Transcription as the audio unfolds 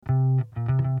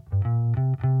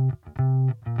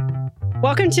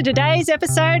Welcome to today's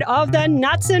episode of the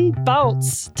Nuts and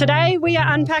Bolts. Today we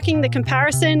are unpacking the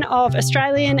comparison of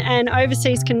Australian and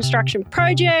overseas construction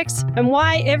projects and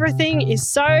why everything is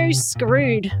so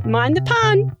screwed, mind the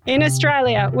pun, in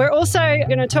Australia. We're also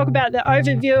going to talk about the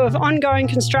overview of ongoing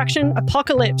construction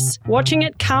apocalypse, watching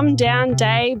it come down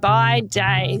day by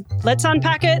day. Let's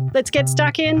unpack it, let's get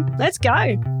stuck in, let's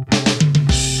go.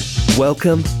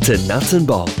 Welcome to Nuts and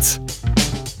Bolts.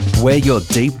 We're your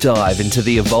deep dive into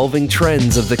the evolving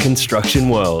trends of the construction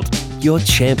world. Your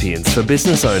champions for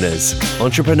business owners,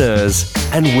 entrepreneurs,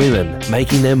 and women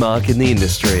making their mark in the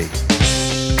industry.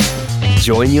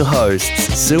 Join your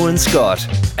hosts, Sue and Scott,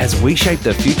 as we shape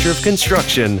the future of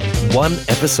construction, one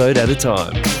episode at a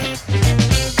time.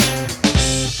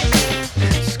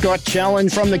 Scott Challen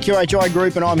from the QHI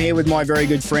Group, and I'm here with my very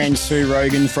good friend Sue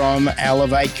Rogan from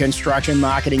Elevate Construction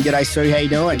Marketing. G'day, Sue. How you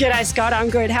doing? G'day, Scott. I'm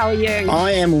good. How are you?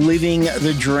 I am living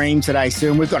the dream today,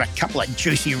 Sue, and we've got a couple of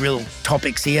juicy real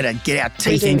topics here to get our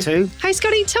teeth into. Hey,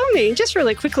 Scotty, tell me, just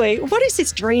really quickly, what is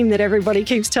this dream that everybody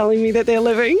keeps telling me that they're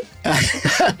living?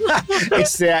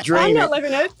 It's that dream. I'm not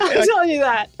living it. I'm telling you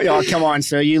that. Oh, come on,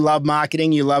 Sue. You love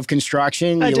marketing. You love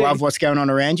construction. You do. love what's going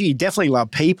on around you. You definitely love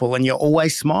people, and you're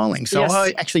always smiling. So Yes.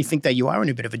 I actually think that you are in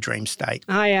a bit of a dream state.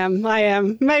 I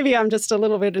am. Maybe I'm just a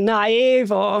little bit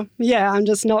naive or, I'm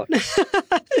just not.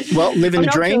 Well, living I'm the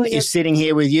not dream feeling is it. sitting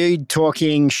here with you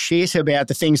talking shit about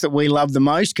the things that we love the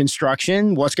most,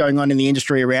 construction, what's going on in the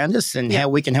industry around us, and how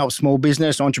we can help small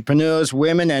business, entrepreneurs,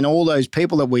 women, and all those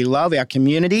people that we love, our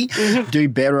community, do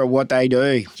better at what they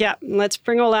do. Yeah, let's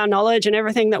bring all our knowledge and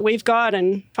everything that we've got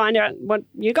and find out what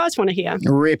you guys want to hear.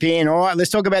 Rip in. All right,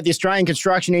 let's talk about the Australian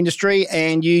construction industry.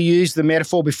 And you used the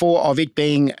metaphor before of it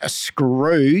being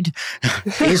screwed.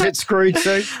 Is it screwed,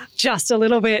 Sue? Just a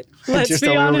little bit. Let's Just be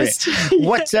a little honest. bit.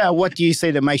 What do you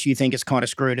see that makes you think it's kind of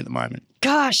screwed at the moment?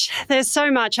 Gosh, there's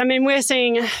so much. I mean, we're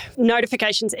seeing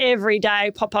notifications every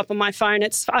day pop up on my phone.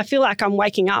 I feel like I'm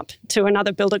waking up to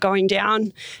another builder going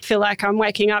down. I feel like I'm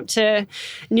waking up to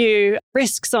new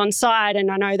risks on site. And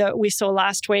I know that we saw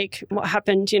last week what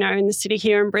happened, in the city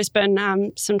here in Brisbane,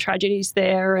 some tragedies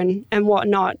there and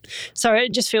whatnot. So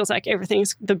it just feels like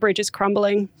the bridge is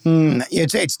crumbling.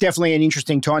 It's definitely an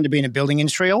interesting time to be in the building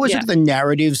industry. I always look at the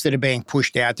narratives that are being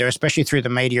pushed out there, especially through the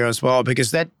media as well, because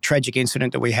that tragic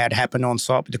incident that we had happen on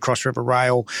site with the Cross River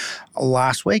Rail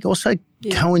last week also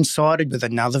coincided with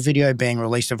another video being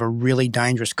released of a really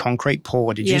dangerous concrete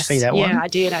pour. Did you see that one? Yeah, I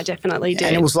did. I definitely did.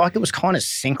 And it was like it was kind of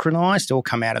synchronised, all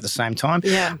come out at the same time.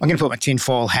 Yeah. I'm going to put my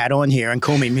tinfoil hat on here and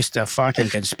call me Mr. fucking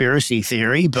conspiracy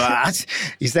theory, but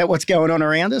is that what's going on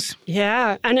around us?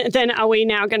 Yeah. And then are we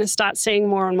now going to start seeing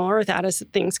more and more of that as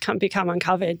things become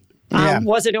uncovered?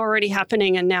 Was it already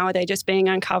happening and now are they just being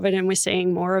uncovered and we're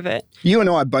seeing more of it? You and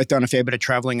I have both done a fair bit of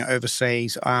travelling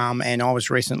overseas, and I was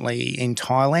recently in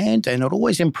Thailand, and it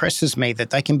always impresses me that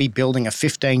they can be building a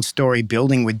 15-storey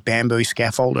building with bamboo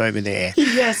scaffold over there.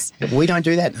 Yes. We don't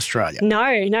do that in Australia. No.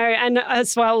 And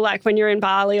as well, like when you're in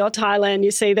Bali or Thailand,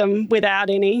 you see them without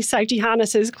any safety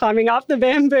harnesses climbing up the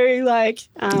bamboo.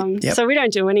 So we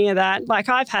don't do any of that. Like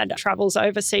I've had travels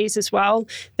overseas as well.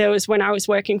 There was when I was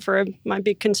working for my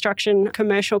big construction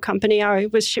commercial company. I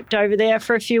was shipped over there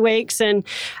for a few weeks and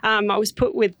I was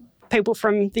put with people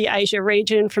from the Asia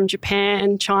region, from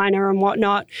Japan, China and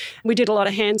whatnot. We did a lot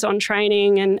of hands-on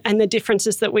training and the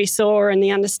differences that we saw and the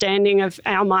understanding of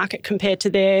our market compared to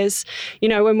theirs.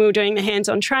 When we were doing the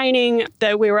hands-on training,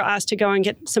 that we were asked to go and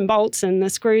get some bolts and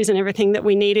the screws and everything that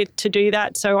we needed to do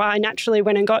that. So I naturally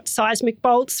went and got seismic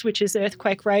bolts, which is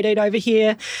earthquake rated over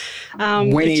here.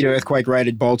 We need earthquake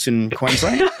rated bolts in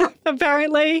Queensland.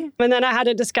 Apparently. And then I had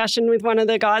a discussion with one of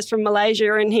the guys from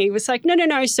Malaysia and he was like,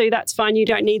 no, Sue, that's fine. You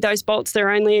don't need those bolts. They're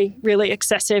only really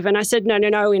excessive. And I said, no,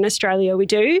 in Australia we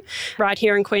do. Right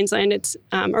here in Queensland, it's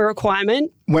a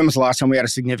requirement. When was the last time we had a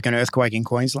significant earthquake in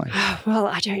Queensland? Well,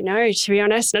 I don't know, to be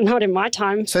honest, not in my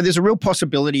time. So there's a real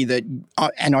possibility that,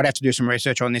 and I'd have to do some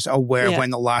research on this, aware of when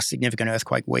the last significant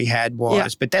earthquake we had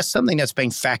was, but that's something that's been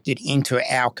factored into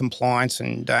our compliance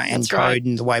and code right.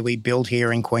 and the way we build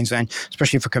here in Queensland,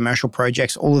 especially for commercial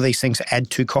projects. All of these things add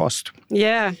to cost.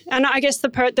 Yeah, and I guess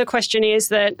the question is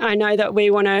that I know that we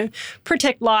want to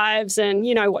protect lives and,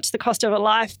 what's the cost of a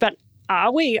life, but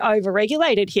are we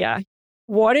overregulated here?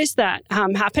 What is that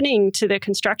happening to the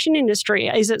construction industry?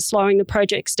 Is it slowing the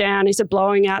projects down? Is it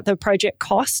blowing out the project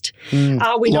cost?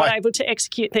 Are we not able to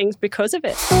execute things because of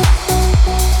it?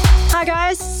 Hi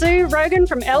guys, Sue Rogan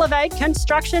from Elevate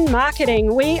Construction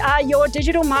Marketing. We are your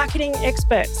digital marketing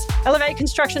experts. Elevate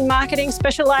Construction Marketing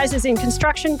specialises in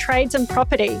construction, trades and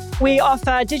property. We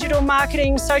offer digital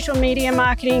marketing, social media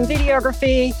marketing,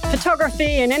 videography,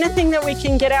 photography and anything that we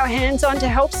can get our hands on to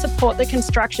help support the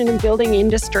construction and building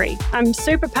industry. I'm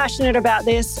super passionate about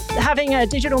this. Having a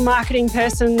digital marketing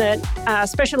person that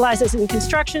specialises in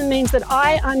construction means that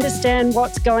I understand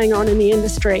what's going on in the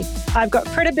industry. I've got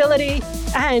credibility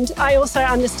and I also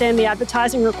understand the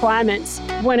advertising requirements.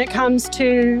 When it comes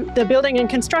to the building and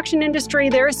construction industry,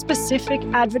 there are specific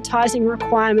advertising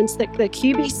requirements that the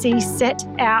QBC set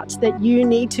out that you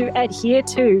need to adhere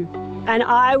to, and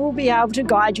I will be able to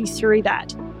guide you through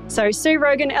that. So Sue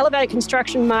Rogan, Elevate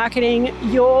Construction Marketing,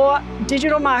 your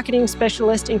digital marketing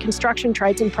specialist in construction,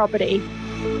 trades and property.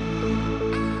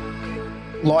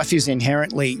 Life is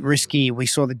inherently risky. We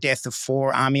saw the death of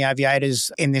 4 Army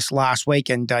aviators in this last week,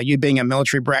 and you being a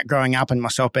military brat growing up and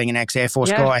myself being an ex-Air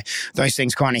Force guy, those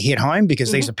things kind of hit home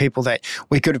because these are people that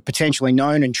we could have potentially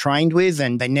known and trained with,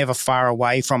 and they're never far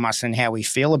away from us and how we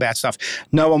feel about stuff.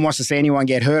 No one wants to see anyone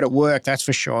get hurt at work, that's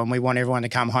for sure, and we want everyone to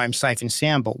come home safe and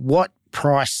sound. But what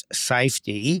price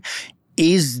safety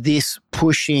is this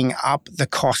pushing up the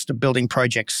cost of building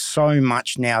projects so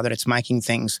much now that it's making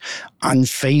things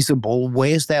unfeasible?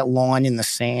 Where's that line in the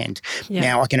sand? Yeah.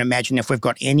 Now, I can imagine if we've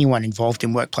got anyone involved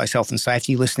in workplace health and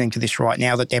safety listening to this right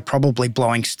now, that they're probably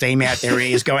blowing steam out their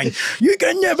ears going, you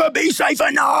can never be safe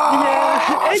enough.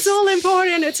 Yeah, it's all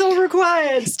important. It's all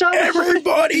required. Stop.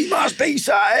 Everybody must be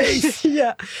safe.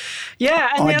 Yeah.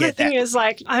 And the other thing is,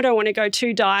 like, I don't want to go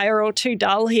too dire or too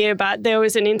dull here, but there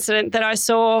was an incident that I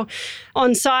saw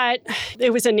on site.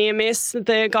 It was a near miss.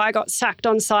 The guy got sacked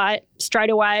on site straight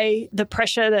away. The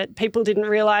pressure that people didn't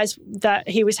realise that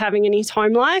he was having in his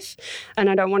home life. And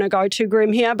I don't want to go too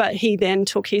grim here, but he then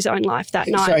took his own life that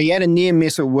night. So he had a near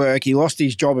miss at work. He lost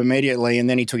his job immediately and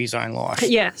then he took his own life.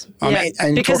 Yes.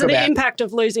 Because of the impact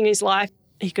of losing his life.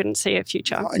 He couldn't see a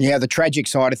future. Yeah, the tragic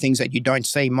side of things that you don't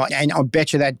see. And I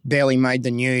bet you that barely made the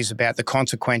news about the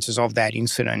consequences of that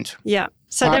incident. Yeah.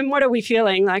 So then what are we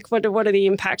feeling? Like, what are the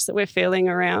impacts that we're feeling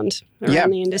around the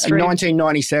industry? In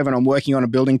 1997, I'm working on a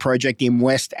building project in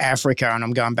West Africa, and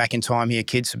I'm going back in time here,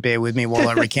 kids, so bear with me while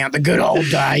I recount the good old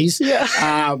days.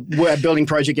 We're a building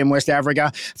project in West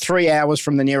Africa, 3 hours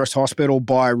from the nearest hospital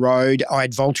by road. I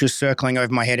had vultures circling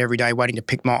over my head every day waiting to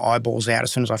pick my eyeballs out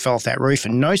as soon as I fell off that roof,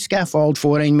 and no scaffold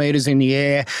 14 metres in the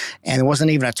air, and there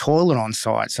wasn't even a toilet on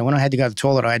site. So when I had to go to the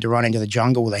toilet, I had to run into the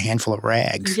jungle with a handful of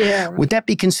rags. Yeah. Would that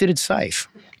be considered safe?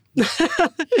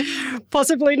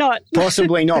 Possibly not.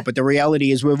 Possibly not. But the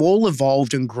reality is we've all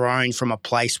evolved and grown from a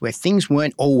place where things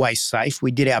weren't always safe.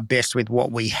 We did our best with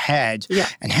what we had. Yeah.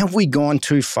 And have we gone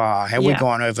too far? Have we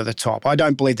gone over the top? I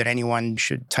don't believe that anyone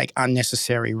should take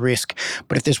unnecessary risk.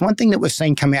 But if there's one thing that we've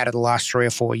seen come out of the last 3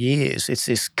 or 4 years, it's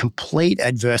this complete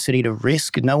adversity to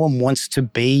risk. No one wants to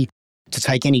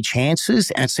take any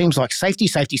chances. And it seems like safety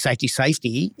is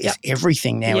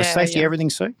everything now. Is safety everything,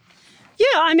 Sue?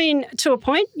 Yeah, I mean, to a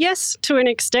point, yes. To an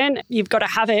extent, you've got to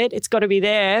have it. It's got to be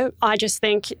there. I just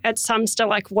think at some stage,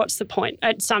 like, what's the point?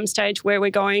 At some stage where we're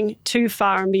going too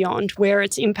far and beyond, where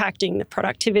it's impacting the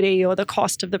productivity or the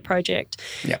cost of the project.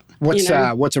 Yeah.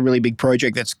 What's a really big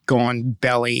project that's gone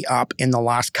belly up in the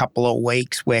last couple of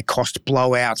weeks where cost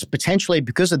blowouts, potentially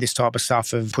because of this type of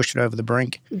stuff, have pushed it over the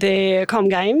brink? The Com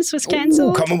Games was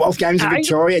cancelled. Commonwealth Games in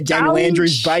Victoria. Daniel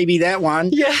Andrews' baby, that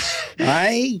one. Yeah.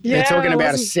 Hey? They're talking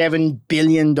about a $7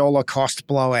 billion cost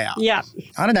blowout. Yeah.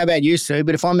 I don't know about you, Sue,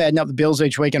 but if I'm adding up the bills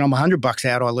each week and I'm $100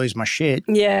 out, I lose my shit.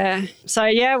 Yeah. So,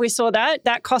 we saw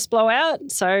that cost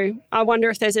blowout. So I wonder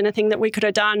if there's anything that we could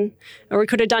have done or we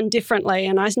could have done differently.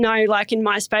 And I know, like, in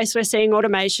my space, we're seeing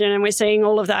automation and we're seeing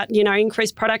all of that,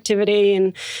 increased productivity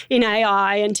and in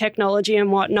AI and technology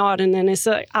and whatnot. And then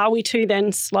are we too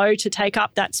then slow to take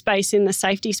up that space in the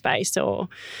safety space or...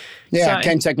 Yeah,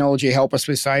 can technology help us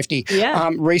with safety? Yeah.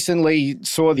 Recently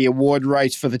saw the award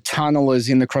race for the tunnellers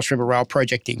in the Cross River Rail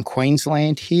project in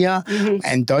Queensland here,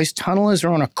 and those tunnellers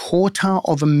are on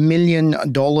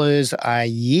 $250,000 a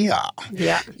year.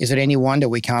 Yeah. Is it any wonder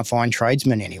we can't find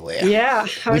tradesmen anywhere? Yeah.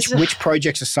 Which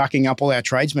projects are sucking up all our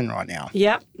tradesmen right now?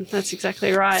 Yeah, that's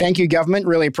exactly right. Thank you, government.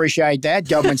 Really appreciate that.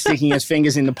 Government sticking its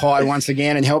fingers in the pie once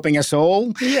again and helping us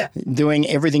all. Yeah. Doing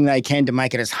everything they can to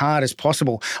make it as hard as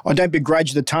possible. I don't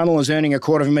begrudge the tunnellers earning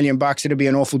 $250,000. It'd be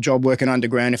an awful job working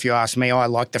underground if you ask me. I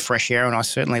like the fresh air and I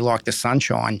certainly like the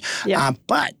sunshine. Yeah.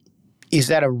 But is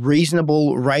that a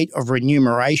reasonable rate of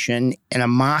remuneration in a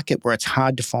market where it's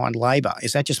hard to find labour?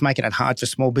 Is that just making it hard for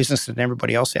small businesses and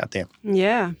everybody else out there?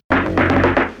 Yeah.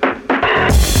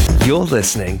 You're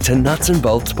listening to Nuts and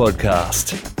Bolts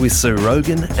Podcast with Sue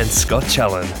Rogan and Scott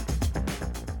Challen.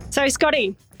 So,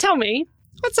 Scotty, tell me,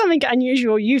 What's something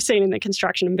unusual you've seen in the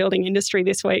construction and building industry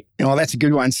this week? Oh, that's a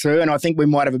good one, Sue. And I think we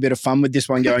might have a bit of fun with this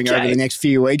one going over the next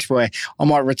few weeks, where I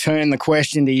might return the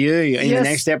question to you in the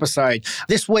next episode.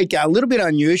 This week, a little bit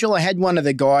unusual. I had one of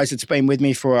the guys that's been with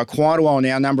me for quite a while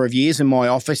now, a number of years in my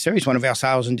office. He's one of our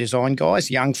sales and design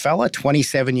guys, young fella,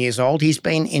 27 years old. He's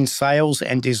been in sales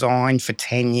and design for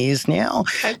 10 years now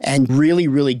and really,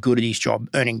 really good at his job,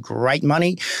 earning great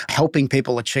money, helping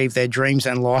people achieve their dreams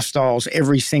and lifestyles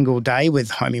every single day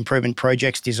with home improvement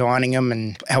projects, designing them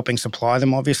and helping supply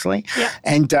them, obviously. Yep.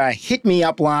 And hit me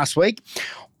up last week.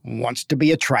 Wants to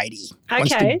be a tradie,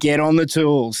 wants to get on the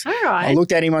tools. All right. I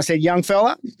looked at him, I said, young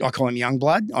fella, I call him young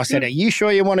blood. I said, are you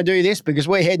sure you want to do this? Because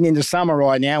we're heading into summer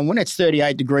right now. And when it's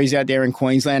 38 degrees out there in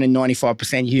Queensland and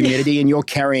 95% humidity and you're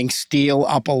carrying steel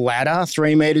up a ladder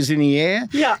 3 meters in the air,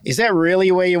 is that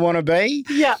really where you want to be?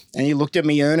 Yeah. And he looked at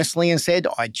me earnestly and said,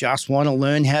 I just want to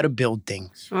learn how to build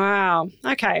things. Wow.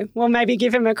 Okay. Well, maybe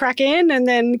give him a crack in and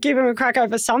then give him a crack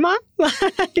over summer.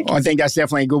 I think that's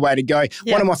definitely a good way to go.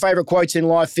 Yeah. One of my favourite quotes in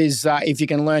life is, if you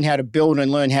can learn how to build and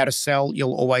learn how to sell,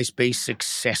 you'll always be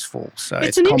successful. So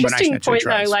it's an interesting point,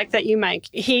 though, like that you make.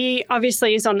 He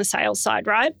obviously is on the sales side,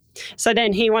 right? So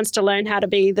then he wants to learn how to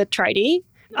be the tradie.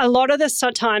 A lot of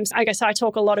the times, I guess I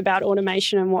talk a lot about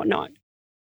automation and whatnot.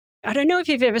 I don't know if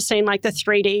you've ever seen like the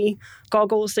 3D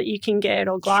goggles that you can get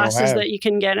or glasses that you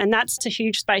can get, and that's a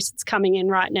huge space that's coming in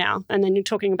right now. And then you're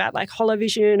talking about like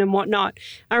holovision and whatnot.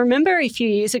 I remember a few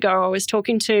years ago I was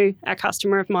talking to a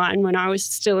customer of mine when I was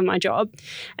still in my job,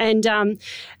 and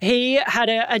he had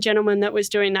a gentleman that was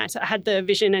doing that, had the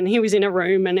vision, and he was in a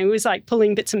room and he was like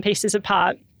pulling bits and pieces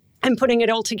apart and putting it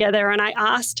all together. And I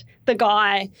asked the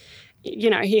guy,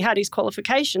 you know, he had his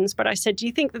qualifications, but I said, do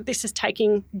you think that this is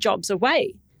taking jobs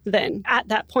away? Then at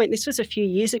that point, this was a few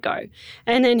years ago.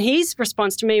 And then his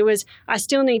response to me was, I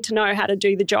still need to know how to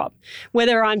do the job.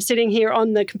 Whether I'm sitting here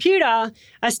on the computer,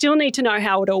 I still need to know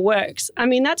how it all works. I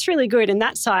mean, that's really good in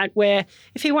that side where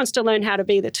if he wants to learn how to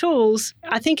be the tools,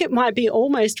 I think it might be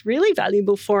almost really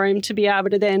valuable for him to be able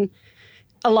to then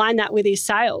align that with his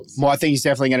sales. Well, I think he's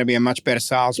definitely going to be a much better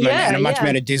salesman and a much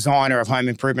better designer of home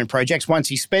improvement projects once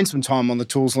he spends some time on the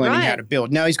tools learning how to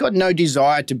build. Now, he's got no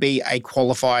desire to be a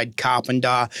qualified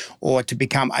carpenter or to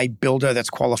become a builder that's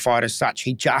qualified as such.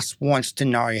 He just wants to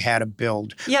know how to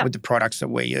build with the products that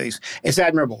we use. It's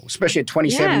admirable, especially at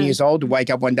 27 years old, to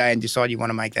wake up one day and decide you want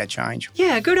to make that change.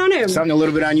 Yeah, good on him. Something a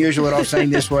little bit unusual that I've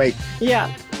seen this week.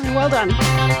 Yeah, well done.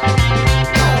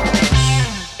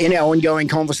 In our ongoing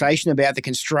conversation about the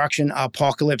construction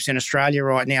apocalypse in Australia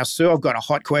right now, Sue, I've got a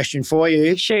hot question for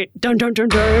you. Shoot. Dun, dun, dun,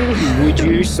 dun. Would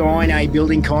you sign a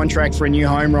building contract for a new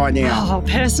home right now? Oh,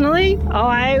 personally,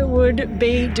 I would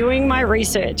be doing my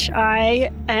research.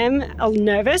 I am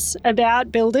nervous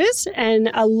about builders, and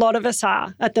a lot of us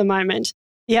are at the moment.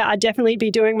 Yeah, I'd definitely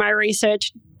be doing my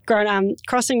research,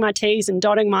 crossing my T's and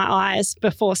dotting my I's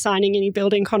before signing any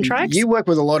building contracts. You work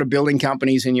with a lot of building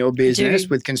companies in your business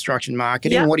with construction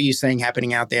marketing. Yep. What are you seeing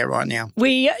happening out there right now?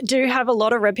 We do have a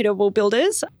lot of reputable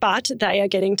builders, but they are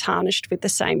getting tarnished with the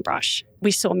same brush.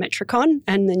 We saw Metricon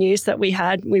and the news that we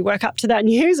had. We woke up to that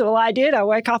news. Well, I did. I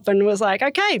woke up and was like,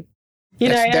 okay.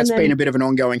 That's been a bit of an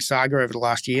ongoing saga over the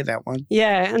last year, that one.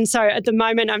 Yeah. And so at the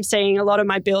moment, I'm seeing a lot of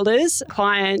my builders,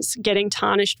 clients getting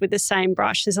tarnished with the same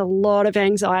brush. There's a lot of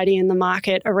anxiety in the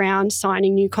market around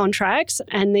signing new contracts.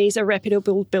 And these are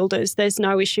reputable builders. There's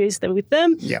no issues with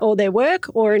them or their work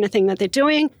or anything that they're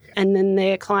doing. And then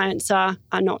their clients are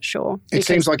not sure. It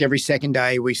seems like every second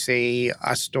day we see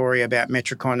a story about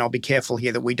Metricon. I'll be careful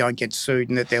here that we don't get sued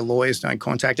and that their lawyers don't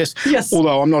contact us. Yes.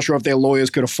 Although I'm not sure if their lawyers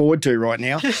could afford to right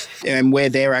now. And where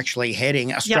they're actually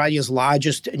heading. Australia's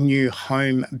largest new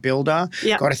home builder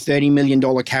got a $30 million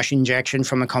cash injection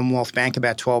from the Commonwealth Bank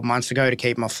about 12 months ago to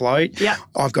keep them afloat.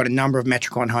 I've got a number of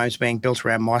Metricon homes being built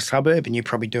around my suburb, and you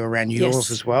probably do around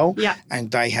yours as well. And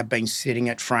they have been sitting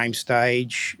at frame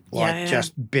stage,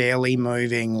 just barely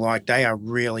moving. Like, they are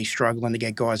really struggling to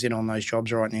get guys in on those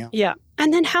jobs right now. Yeah.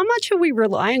 And then how much are we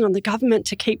relying on the government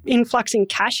to keep influxing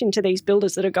cash into these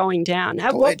builders that are going down?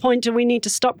 At what point do we need to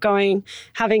stop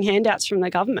having handouts from the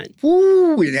government?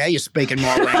 Ooh, now you're speaking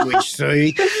my language,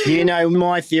 Sue. You know,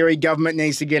 my theory, government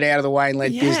needs to get out of the way and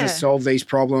let business solve these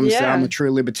problems. I'm a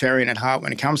true libertarian at heart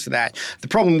when it comes to that. The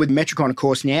problem with Metricon, of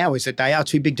course, now is that they are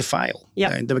too big to fail.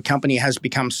 The company has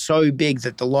become so big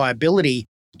that the liability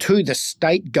to the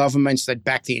state governments that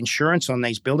back the insurance on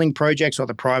these building projects or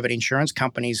the private insurance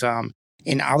companies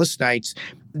in other states,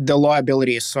 the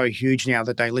liability is so huge now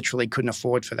that they literally couldn't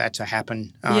afford for that to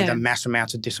happen, the mass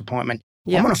amounts of disappointment.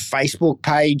 I'm on a Facebook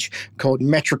page called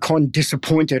Metricon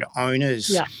Disappointed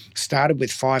Owners. Started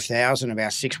with 5,000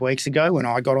 about 6 weeks ago when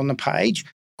I got on the page.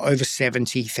 over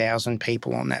 70,000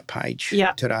 people on that page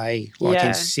today,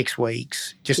 in 6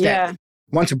 weeks. Just that.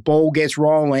 Once a ball gets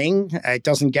rolling, it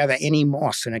doesn't gather any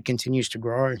moss and it continues to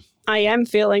grow. I am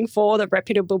feeling for the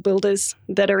reputable builders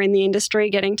that are in the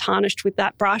industry getting tarnished with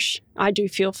that brush. I do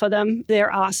feel for them.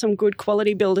 There are some good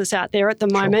quality builders out there at the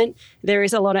moment. There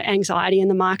is a lot of anxiety in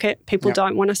the market. People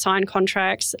don't want to sign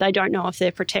contracts. They don't know if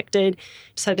they're protected.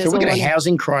 So we've got a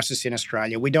housing crisis in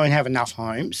Australia. We don't have enough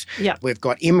homes. We've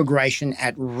got immigration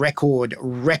at record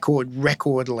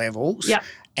levels.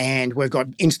 And we've got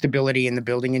instability in the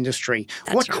building industry.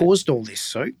 What caused all this,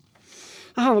 Sue?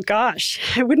 Oh, gosh.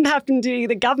 It wouldn't happen to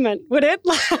the government, would it?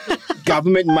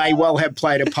 Government may well have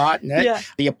played a part in it.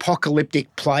 The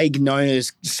apocalyptic plague known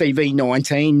as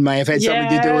CV-19 may have had something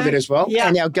to do with it as well.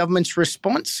 And our government's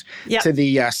response to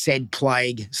the said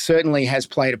plague certainly has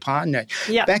played a part in it.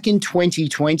 Back in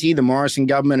 2020, the Morrison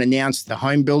government announced the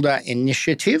Home Builder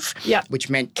Initiative, which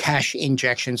meant cash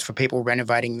injections for people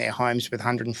renovating their homes with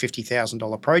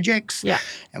 $150,000 projects.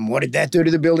 And what did that do to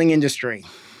the building industry?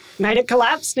 Made it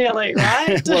collapse nearly,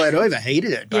 right? Well, it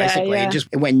overheated it, basically.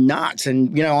 It went nuts.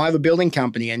 And, I have a building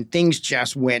company and things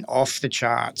just went off the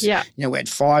charts. We had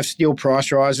 5 steel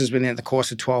price rises within the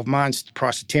course of 12 months. The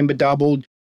price of timber doubled.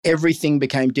 Everything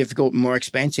became difficult and more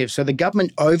expensive. So the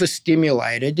government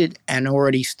overstimulated an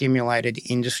already stimulated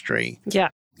industry.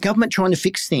 Government trying to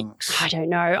fix things? I don't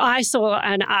know. I saw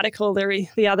an article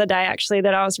the other day, actually,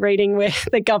 that I was reading where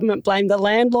the government blamed the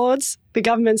landlords. The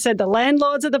government said the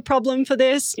landlords are the problem for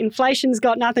this. Inflation's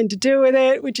got nothing to do with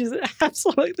it, which is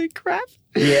absolutely crap.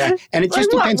 Yeah, and it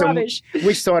just depends on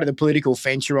which side of the political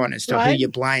fence you're on as to who you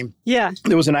blame.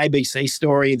 There was an ABC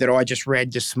story that I just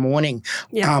read this morning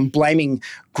blaming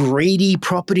greedy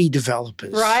property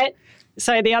developers.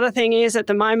 So the other thing is, at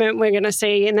the moment, we're going to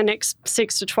see in the next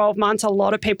 6 to 12 months a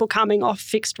lot of people coming off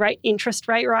fixed rate interest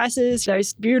rate rises,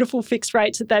 those beautiful fixed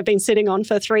rates that they've been sitting on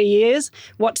for 3 years.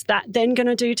 What's that then going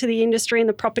to do to the industry and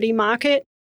the property market?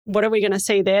 What are we going to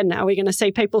see there now? Are we going to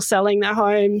see people selling their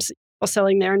homes or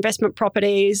selling their investment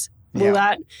properties? Will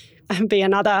that be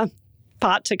another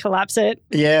part to collapse it?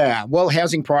 Yeah. Well,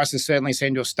 housing prices certainly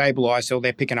seem to have stabilised, so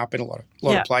they're picking up in a lot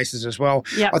of places as well.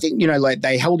 I think,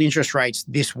 they held interest rates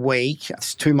this week.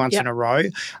 It's 2 months in a row.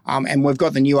 And we've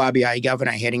got the new RBA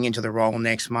governor heading into the role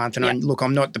next month. And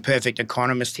I'm not the perfect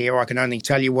economist here. I can only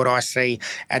tell you what I see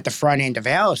at the front end of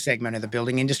our segment of the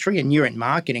building industry, and you're in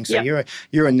marketing. So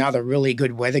you're another really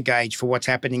good weather gauge for what's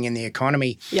happening in the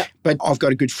economy. But I've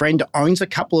got a good friend who owns a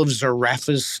couple of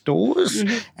Zarafas stores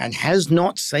and has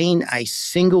not seen a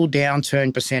single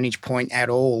downturn percentage point at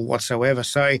all whatsoever.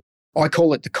 So I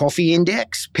call it the coffee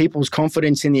index, people's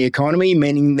confidence in the economy,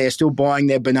 meaning they're still buying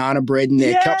their banana bread and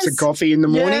their cups of coffee in the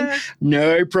morning.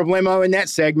 No problemo in that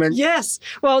segment.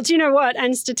 Well, do you know what?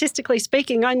 And statistically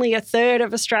speaking, only a third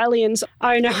of Australians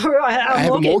own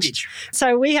a mortgage.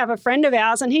 So we have a friend of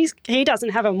ours and he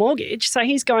doesn't have a mortgage. So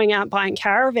he's going out buying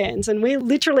caravans. And we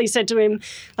literally said to him,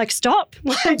 stop.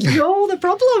 You're the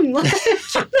problem.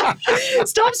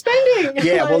 Stop spending.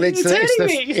 Yeah, well, it's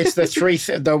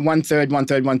the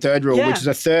one third rule, which is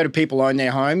a third of people own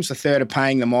their homes, a third are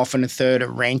paying them off, and a third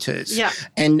are renters.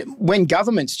 And when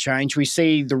governments change, we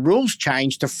see the rules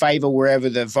change to favour wherever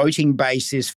the voting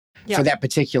base is for that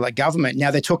particular government.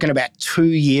 Now, they're talking about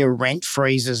 2-year rent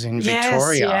freezes in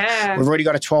Victoria. We've already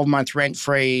got a 12-month rent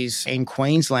freeze in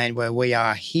Queensland where we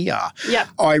are here.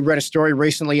 I read a story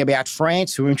recently about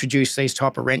France who introduced these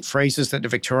type of rent freezes that the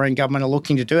Victorian government are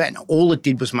looking to do, and all it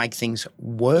did was make things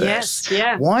worse.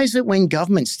 Why is it when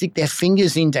governments stick their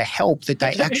fingers in to help that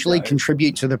they actually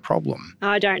contribute to the problem?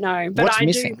 I don't know. But What's I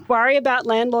missing? do worry about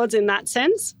landlords in that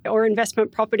sense, or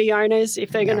investment property owners.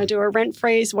 If they're going to do a rent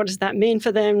freeze, what does that mean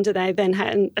for them? Do they then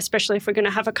have, especially if we're going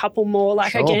to have a couple more,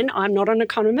 again, I'm not an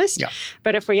economist,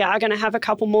 but if we are going to have a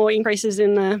couple more increases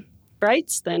in the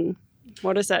rates, then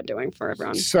what is that doing for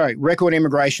everyone? So, record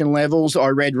immigration levels. I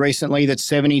read recently that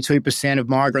 72% of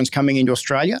migrants coming into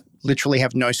Australia literally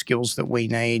have no skills that we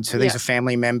need. So these are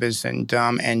family members and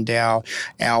our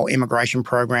immigration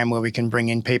program where we can bring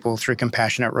in people through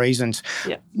compassionate reasons.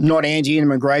 Not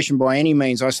anti-immigration by any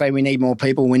means. I say we need more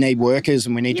people, we need workers,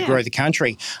 and we need to grow the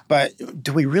country. But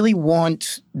do we really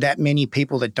want that many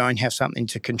people that don't have something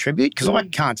to contribute? Because I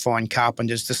can't find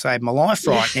carpenters to save my life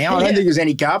right now. I don't think there's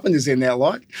any carpenters in there,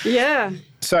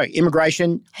 So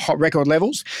immigration, hot record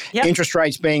levels, interest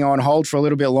rates being on hold for a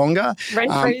little bit longer.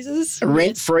 Rent freezes.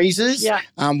 Rent freezes. Yeah.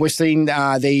 We've seen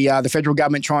the federal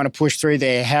government trying to push through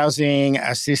their Housing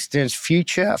Assistance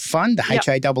Future Fund, the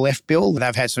HAFF bill.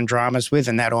 They've had some dramas with,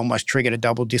 and that almost triggered a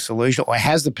double dissolution, or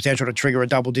has the potential to trigger a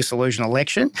double dissolution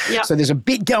election. Yep. So there's a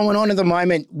bit going on at the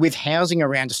moment with housing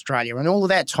around Australia, and all of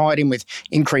that tied in with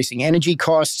increasing energy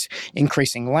costs,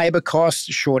 increasing labour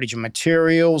costs, shortage of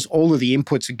materials, all of the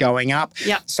inputs are going up.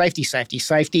 Yep.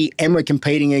 Safety, and we're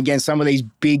competing against some of these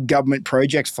big government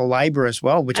projects for labour as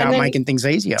well, which aren't making things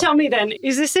easier. Tell me then,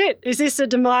 is this it? Is this the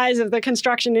demise of the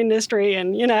construction industry?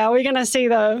 And, are we going to see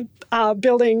the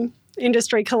building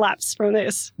industry collapse from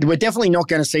this? We're definitely not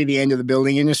going to see the end of the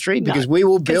building industry because we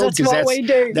will build. That's what we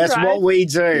do. That's right? what we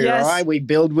do, right? We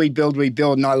build, and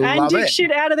I love it. And dig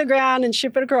shit out of the ground and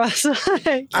ship it across.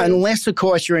 Unless, of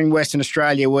course, you're in Western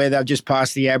Australia where they've just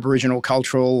passed the Aboriginal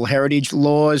cultural heritage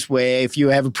laws where if you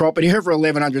have a property over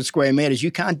 1,100 square metres, you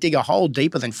can't dig a hole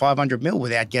deeper than 500 mil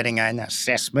without getting an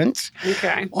assessment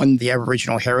on the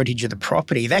Aboriginal heritage of the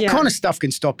property. That kind of stuff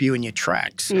can stop you in your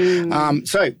tracks.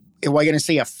 So are we going to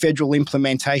see a federal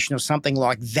implementation of something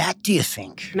like that, do you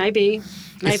think? Maybe.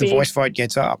 If the voice vote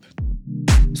gets up.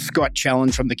 Scott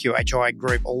Challen from the QHI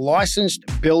Group, a licensed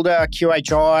builder,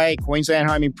 QHI, Queensland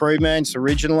Home Improvements.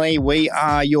 Originally, we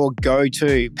are your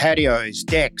go-to patios,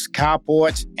 decks,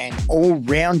 carports, and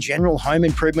all-round general home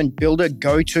improvement builder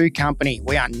go-to company.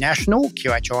 We are national,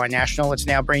 QHI National. It's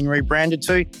now been rebranded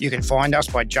to. You can find us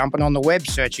by jumping on the web,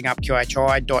 searching up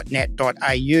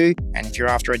qhi.net.au. And if you're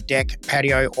after a deck,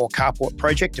 patio, or carport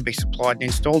project to be supplied and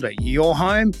installed at your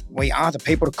home, we are the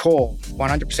people to call.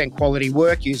 100% quality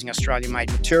work using Australian-made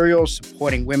materials,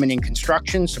 supporting women in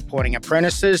construction, supporting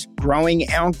apprentices, growing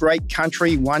our great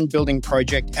country one building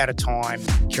project at a time.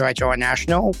 QHI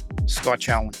National, Scott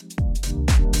Challen.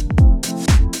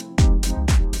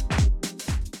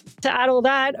 To add all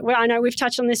that, I know we've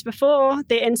touched on this before,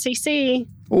 the NCC,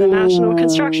 the National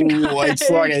Construction Code. It's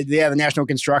like, the National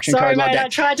Construction Code. Sorry, like mate, that. I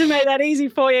tried to make that easy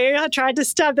for you. I tried to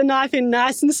stab the knife in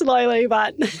nice and slowly,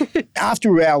 but...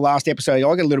 After our last episode, I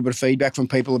got a little bit of feedback from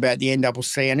people about the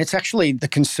NCC, and it's actually the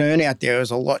concern out there is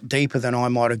a lot deeper than I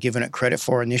might have given it credit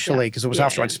for initially, because it was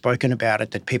after I'd spoken about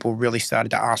it that people really started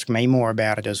to ask me more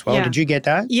about it as well. Yeah. Did you get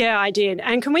that? Yeah, I did.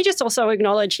 And can we just also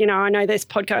acknowledge, I know this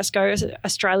podcast goes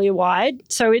Australia-wide,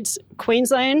 so it's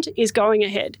Queensland is going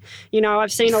ahead.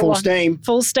 I've seen Full steam.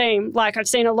 Full steam. Like, I've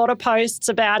seen a lot of posts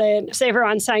about it. So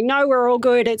everyone's saying, no, we're all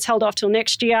good. It's held off till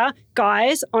next year.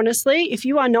 Guys, honestly, if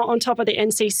you are not on top of the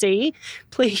NCC,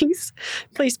 please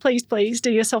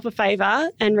do yourself a favour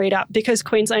and read up, because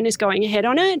Queensland is going ahead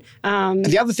on it.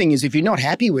 The other thing is, if you're not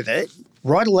happy with it,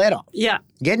 write a letter. Yeah.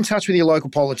 Get in touch with your local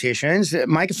politicians.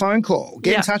 Make a phone call.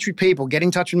 Get in touch with people. Get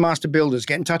in touch with master builders.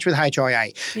 Get in touch with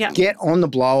HIA. Yeah. Get on the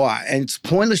blower. And it's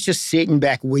pointless just sitting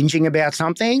back whinging about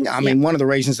something. I mean, one of the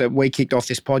reasons that we kicked off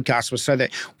this podcast was so that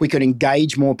we could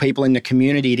engage more people in the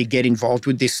community to get involved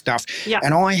with this stuff. Yeah.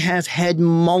 And I have had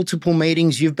multiple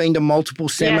meetings. You've been to multiple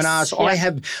seminars. Yes. I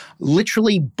have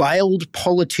literally bailed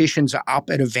politicians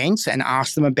up at events and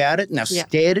asked them about it, and they've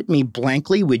stared at me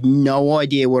blankly with no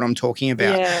idea what I'm talking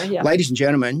about. Yeah. Ladies and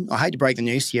gentlemen, I hate to break the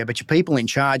news to you, but your people in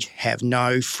charge have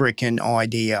no freaking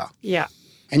idea. Yeah.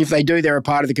 And if they do, they're a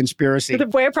part of the conspiracy.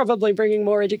 But we're probably bringing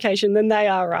more education than they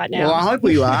are right now. Well, I hope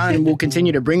we are, and we'll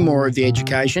continue to bring more of the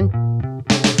education.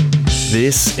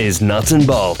 This is Nuts and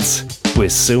Bolts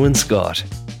with Sue and Scott.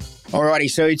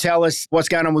 Alrighty, Sue, tell us what's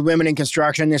going on with women in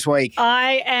construction this week.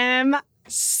 I am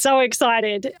so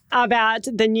excited about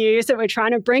the news that we're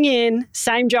trying to bring in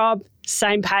same job,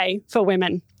 same pay for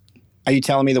women. Are you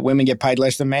telling me that women get paid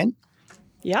less than men?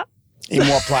 Yep. In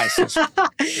what places?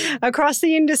 Across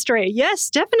the industry.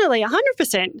 Yes, definitely,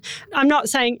 100%. I'm not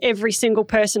saying every single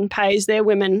person pays their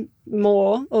women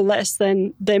more or less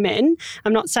than their men.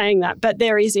 I'm not saying that. But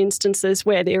there is instances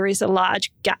where there is a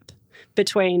large gap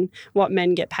between what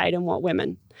men get paid and what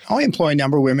women. I employ a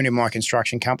number of women in my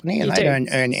construction company, and they don't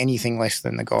earn anything less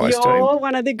than the guys do. You're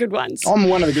one of the good ones. I'm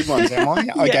one of the good ones, am I?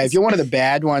 Okay, Yes. If you're one of the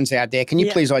bad ones out there, can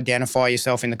you please identify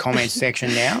yourself in the comments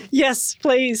section now? Yes,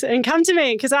 please. And come to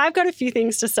me, because I've got a few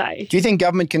things to say. Do you think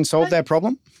government can solve that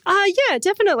problem? Yeah,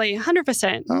 definitely,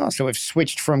 100%. Oh, so we've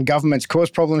switched from governments cause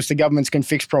problems to governments can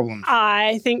fix problems.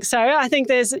 I think so. I think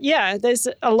there's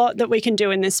a lot that we can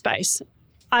do in this space.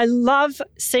 I love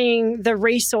seeing the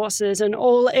resources and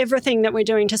everything that we're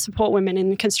doing to support women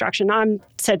in construction. I've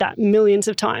said that millions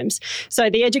of times. So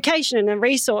the education and the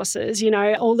resources,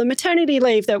 all the maternity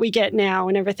leave that we get now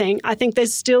and everything, I think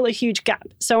there's still a huge gap.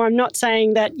 So I'm not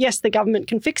saying that, yes, the government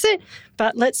can fix it,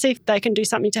 but let's see if they can do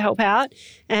something to help out.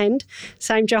 And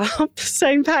same job,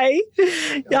 same pay.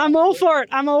 I'm all for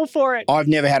it. I've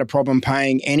never had a problem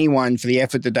paying anyone for the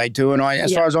effort that they do. And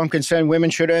as far as I'm concerned, women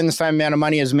should earn the same amount of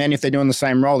money as men if they're doing the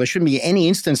same role. There shouldn't be any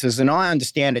instances, and I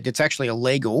understand it's actually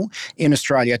illegal in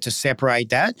Australia to separate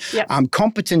that. Yep.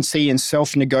 Competency and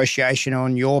self-negotiation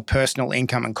on your personal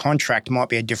income and contract might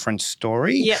be a different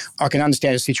story. Yep. I can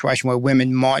understand a situation where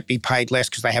women might be paid less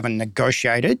because they haven't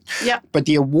negotiated. Yep. But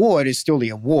the award is still the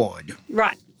award.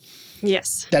 Right.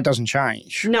 Yes. That doesn't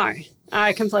change. No,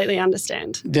 I completely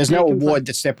understand. There's no award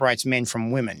that separates men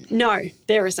from women. No,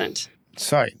 there isn't.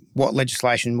 So what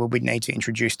legislation will we need to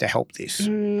introduce to help this?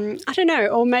 I don't know.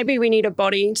 Or maybe we need a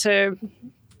body to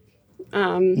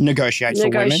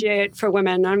negotiate for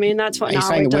women. I mean, that's what. Are you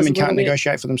saying that women can't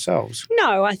negotiate for themselves?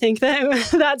 No, I think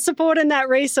that support and that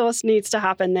resource needs to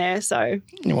happen there. So,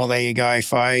 well, there you go,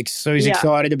 folks. Sue's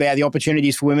excited about the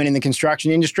opportunities for women in the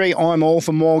construction industry. I'm all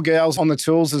for more girls on the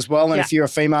tools as well. And if you're a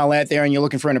female out there and you're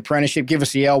looking for an apprenticeship, give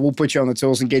us a yell. We'll put you on the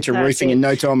tools and get your roofing in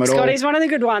no time at all. Scotty's one of the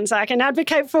good ones. I can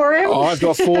advocate for him. I've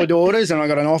got 4 daughters and I've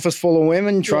got an office full of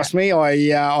women. Trust me,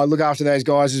 I look after those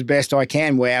guys as best I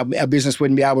can, where our business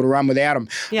wouldn't be able to run without them.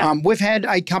 Yeah. We've had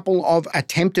a couple of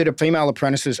attempted female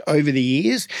apprentices over the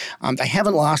years. They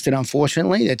haven't lasted,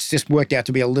 unfortunately. It's just worked out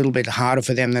to be a little bit harder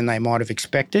for them than they might have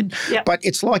expected. Yep. But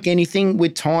it's like anything,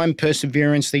 with time,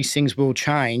 perseverance, these things will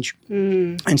change.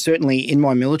 And certainly in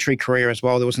my military career as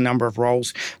well, there was a number of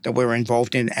roles that we were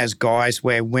involved in as guys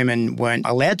where women weren't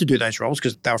allowed to do those roles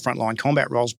because they were frontline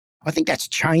combat roles. I think that's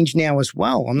changed now as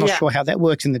well. I'm not sure how that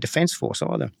works in the Defence Force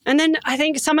either. And then I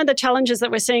think some of the challenges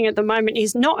that we're seeing at the moment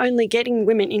is not only getting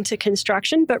women into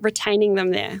construction, but retaining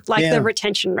them there, like the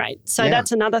retention rate. So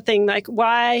that's another thing, like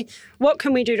what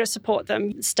can we do to support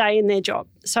them stay in their job?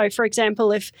 So, for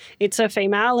example, if it's a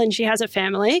female and she has a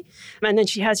family and then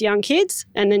she has young kids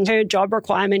and then her job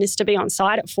requirement is to be on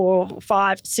site at 4,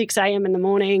 5, 6 a.m. in the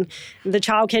morning, the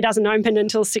childcare doesn't open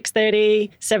until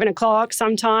 6:30, 7 o'clock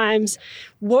sometimes.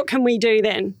 What can we do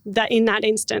then in that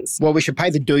instance? Well, we should pay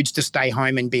the dudes to stay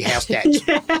home and be house dads.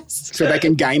 Yes. So they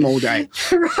can game all day.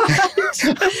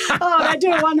 Right. They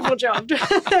do a wonderful job.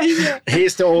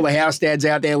 Here's to all the house dads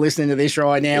out there listening to this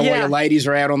right now while your ladies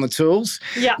are out on the tools.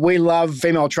 Yeah. We love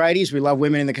female tradies. We love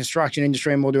women in the construction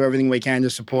industry, and we'll do everything we can to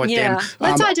support them.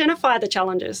 Let's identify the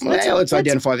challenges. Let's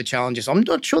identify the challenges. I'm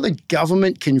not sure the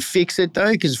government can fix it,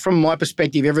 though, because from my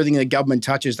perspective, everything the government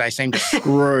touches, they seem to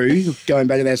screw, going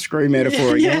back to that screw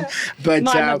metaphor again. But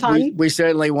we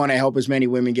certainly want to help as many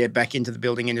women get back into the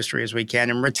building industry as we can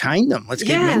and retain them. Let's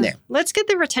get them in there. Let's get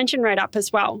the retention rate up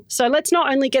as well. So let's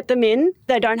not only get them in,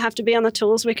 they don't have to be on the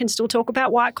tools. We can still talk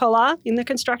about white collar in the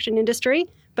construction industry,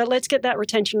 but let's get that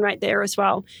retention rate there as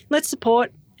well. Let's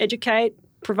support, educate,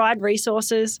 provide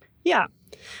resources. Yeah.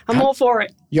 I'm all for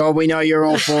it. Yeah, we know you're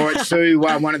all for it. Sue,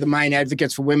 one of the main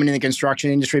advocates for women in the construction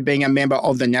industry, being a member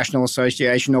of the National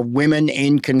Association of Women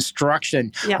in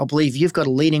Construction. Yep. I believe you've got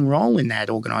a leading role in that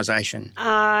organisation.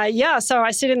 So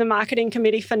I sit in the marketing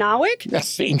committee for NAWIC.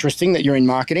 That's interesting that you're in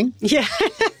marketing. Yeah.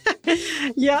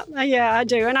 Yeah, I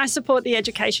do. And I support the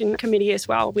education committee as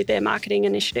well with their marketing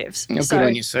initiatives. Good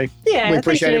on you, Sue. Yeah, we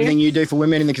appreciate everything you do for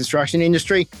women in the construction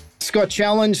industry. Scott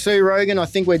Challen, Sue Rogan, I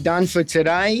think we're done for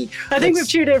today. I think we've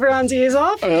chewed everyone's ears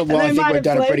off. I think we've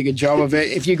done a pretty good job of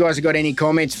it. If you guys have got any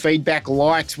comments, feedback,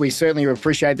 likes, we certainly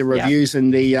appreciate the reviews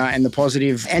and the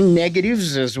positive and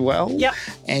negatives as well. Yep.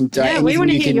 And we want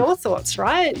to hear your thoughts,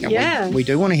 right? We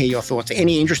do want to hear your thoughts.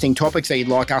 Any interesting topics that you'd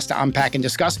like us to unpack and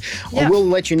discuss. I will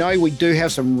let you know we do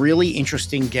have some really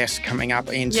interesting guests coming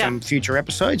up in some future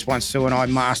episodes once Sue and I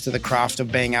master the craft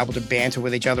of being able to banter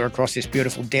with each other across this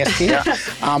beautiful desk here.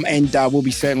 And we'll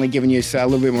be certainly giving you a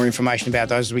little bit more information about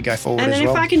those as we go forward as well. And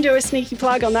then if I can do a sneaky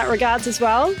plug on that regards as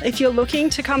well, if you're looking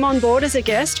to come on board as a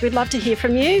guest, we'd love to hear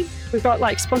from you. We've got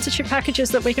sponsorship packages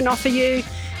that we can offer you.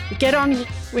 Get on,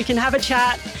 we can have a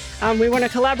chat. We want to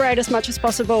collaborate as much as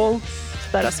possible.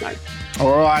 Let us know.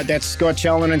 All right, that's Scott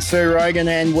Challen and Sue Rogan,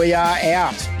 and we are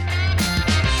out.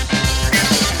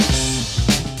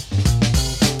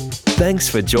 Thanks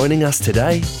for joining us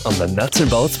today on the Nuts and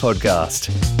Bolts podcast.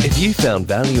 If you found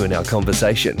value in our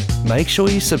conversation, make sure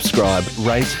you subscribe,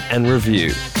 rate and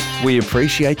review. We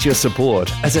appreciate your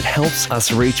support as it helps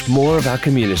us reach more of our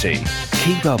community.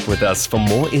 Keep up with us for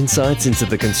more insights into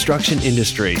the construction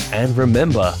industry, and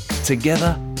remember,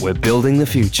 together we're building the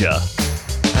future.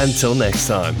 Until next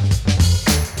time.